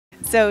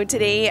So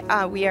today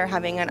we are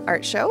having an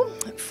art show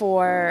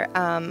for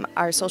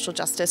our social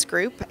justice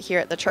group here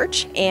at the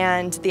church,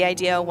 and the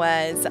idea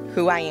was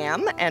who I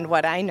am and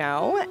what I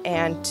know,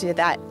 and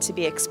to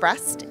be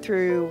expressed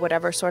through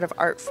whatever sort of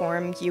art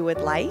form you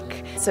would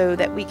like, so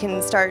that we can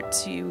start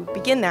to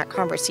begin that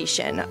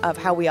conversation of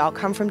how we all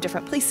come from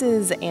different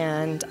places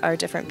and are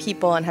different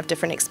people and have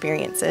different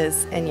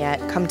experiences, and yet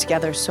come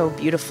together so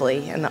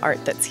beautifully in the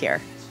art that's here.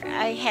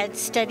 I had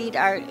studied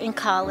art in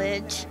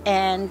college,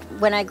 and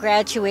when I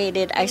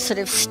graduated, I sort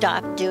of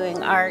stopped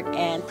doing art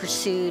and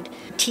pursued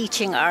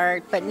teaching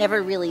art, but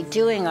never really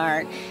doing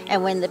art.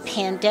 And when the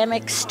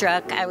pandemic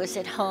struck, I was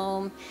at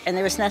home and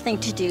there was nothing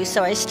to do,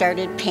 so I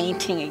started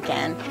painting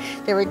again.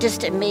 There were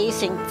just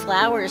amazing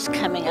flowers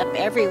coming up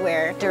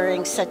everywhere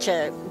during such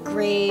a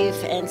grave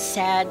and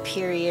sad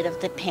period of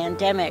the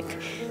pandemic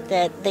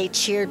that they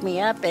cheered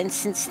me up, and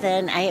since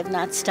then I have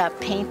not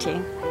stopped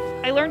painting.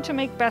 I learned to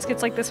make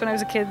baskets like this when I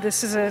was a kid.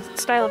 This is a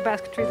style of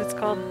basketry that's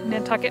called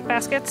Nantucket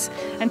baskets.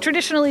 And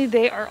traditionally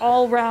they are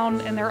all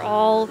round and they're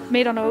all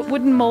made on a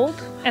wooden mold,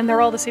 and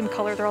they're all the same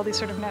color. They're all these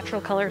sort of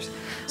natural colors.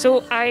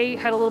 So I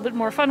had a little bit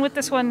more fun with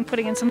this one,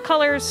 putting in some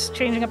colors,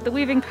 changing up the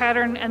weaving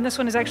pattern, and this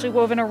one is actually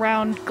woven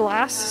around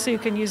glass, so you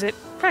can use it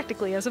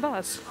practically as a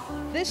vase.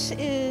 This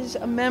is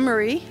a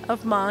memory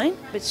of mine.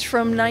 It's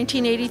from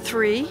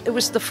 1983. It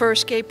was the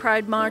first Gay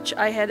Pride March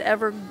I had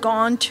ever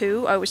gone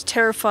to. I was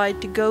terrified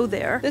to go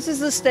there. This is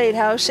the State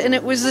House, and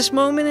it was this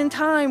moment in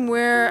time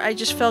where I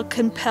just felt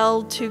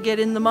compelled to get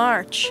in the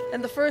march.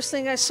 And the first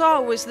thing I saw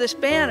was this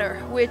banner,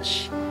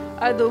 which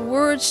are the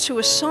words to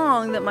a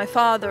song that my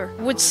father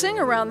would sing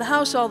around the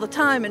house all the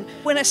time. And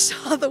when I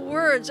saw the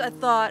words, I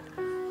thought,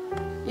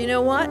 you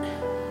know what?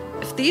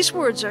 If these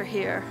words are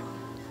here,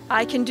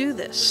 I can do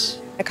this.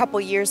 A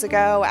couple years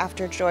ago,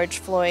 after George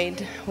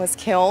Floyd was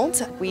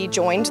killed, we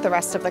joined the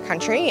rest of the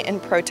country in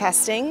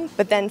protesting,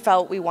 but then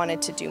felt we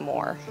wanted to do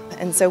more.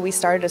 And so we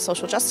started a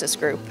social justice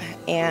group,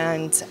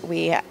 and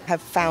we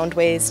have found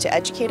ways to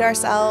educate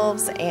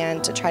ourselves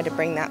and to try to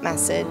bring that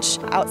message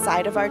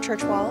outside of our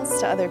church walls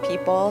to other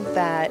people,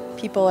 that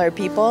people are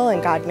people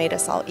and God made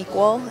us all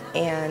equal,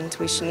 and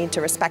we should need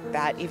to respect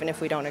that even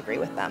if we don't agree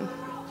with them.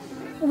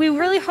 We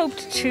really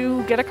hoped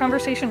to get a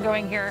conversation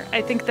going here.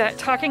 I think that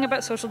talking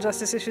about social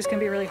justice issues can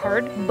be really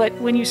hard, but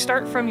when you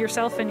start from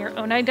yourself and your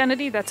own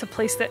identity, that's a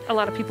place that a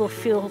lot of people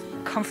feel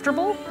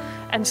comfortable.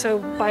 And so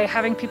by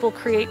having people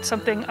create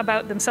something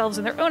about themselves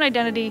and their own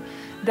identity,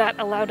 that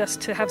allowed us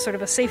to have sort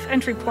of a safe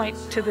entry point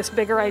to this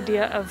bigger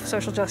idea of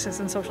social justice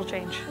and social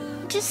change.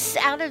 Just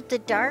out of the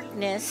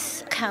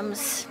darkness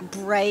comes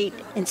bright,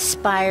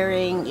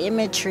 inspiring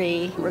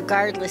imagery.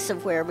 Regardless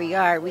of where we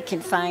are, we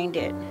can find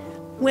it.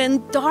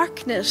 When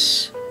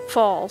darkness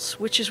falls,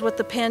 which is what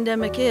the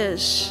pandemic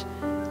is,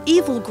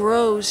 evil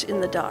grows in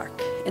the dark,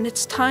 and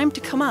it's time to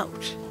come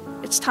out.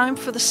 It's time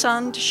for the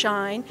sun to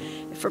shine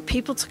and for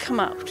people to come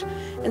out.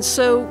 And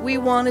so we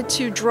wanted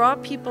to draw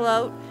people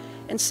out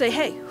and say,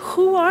 hey,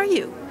 who are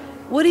you?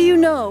 What do you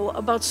know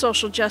about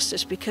social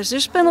justice? Because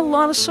there's been a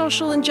lot of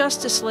social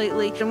injustice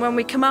lately, and when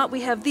we come out,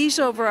 we have these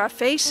over our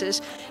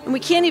faces, and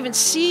we can't even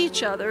see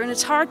each other, and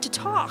it's hard to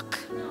talk.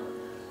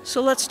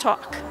 So let's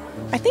talk.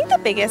 I think the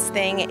biggest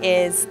thing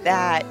is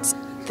that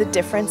the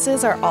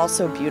differences are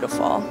also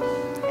beautiful,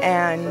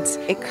 and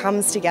it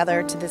comes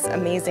together to this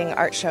amazing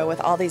art show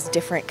with all these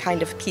different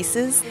kind of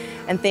pieces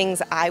and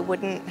things I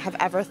wouldn't have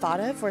ever thought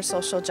of, where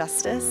social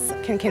justice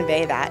can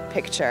convey that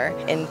picture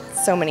in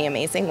so many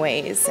amazing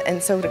ways.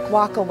 And so to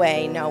walk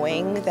away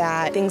knowing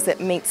that things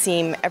that may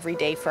seem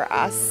everyday for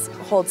us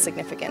hold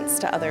significance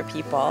to other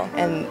people,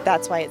 and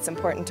that's why it's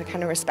important to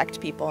kind of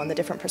respect people and the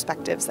different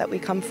perspectives that we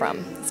come from.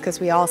 It's because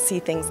we all see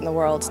things in the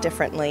world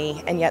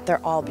differently, and yet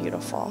they're all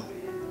beautiful.